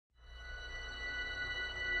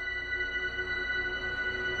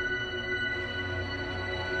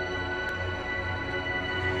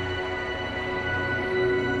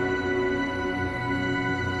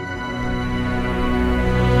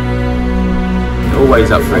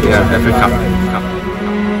Always up for it, yeah. FA Cup.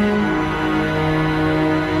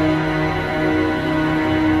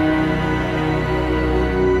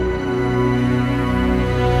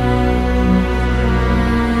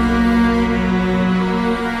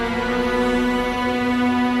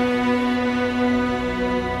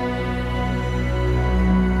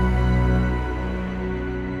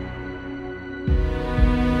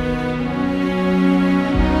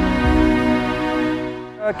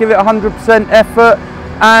 Give it 100% effort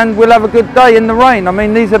and we'll have a good day in the rain. I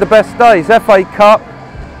mean, these are the best days. FA Cup,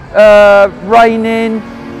 raining,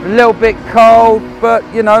 a little bit cold, but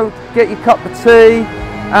you know, get your cup of tea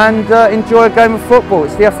and enjoy a game of football.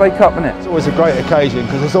 It's the FA Cup, isn't it? It's always a great occasion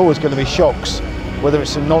because there's always going to be shocks, whether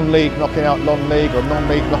it's a non-league knocking out non-league or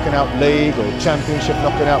non-league knocking out league or championship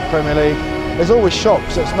knocking out Premier League. There's always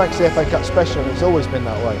shocks, so it makes the FA Cup special, and it's always been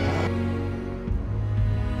that way.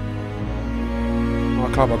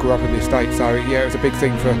 Club, I grew up in the estate, so yeah, it was a big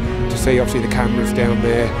thing to see obviously the cameras down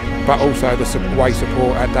there, but also the away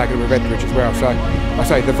support at Dagenham and Redbridge as well. So I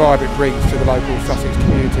say the vibe it brings to the local Sussex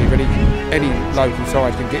community. If any local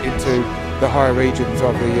side can get into the higher regions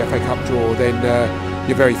of the FA Cup draw, then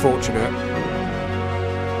you're very fortunate.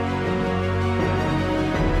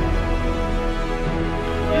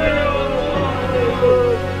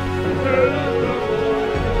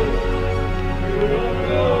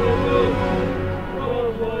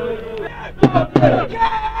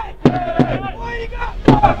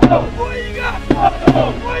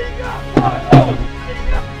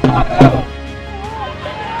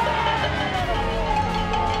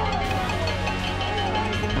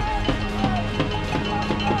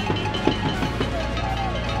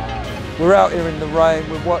 We're out here in the rain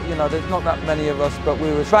with what, you know, there's not that many of us, but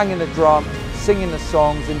we were banging the drum, singing the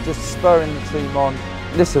songs and just spurring the team on.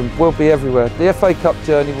 Listen, we'll be everywhere. The FA Cup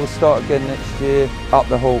journey will start again next year. Up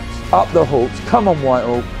the Hawks, come on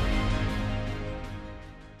Whitehawk.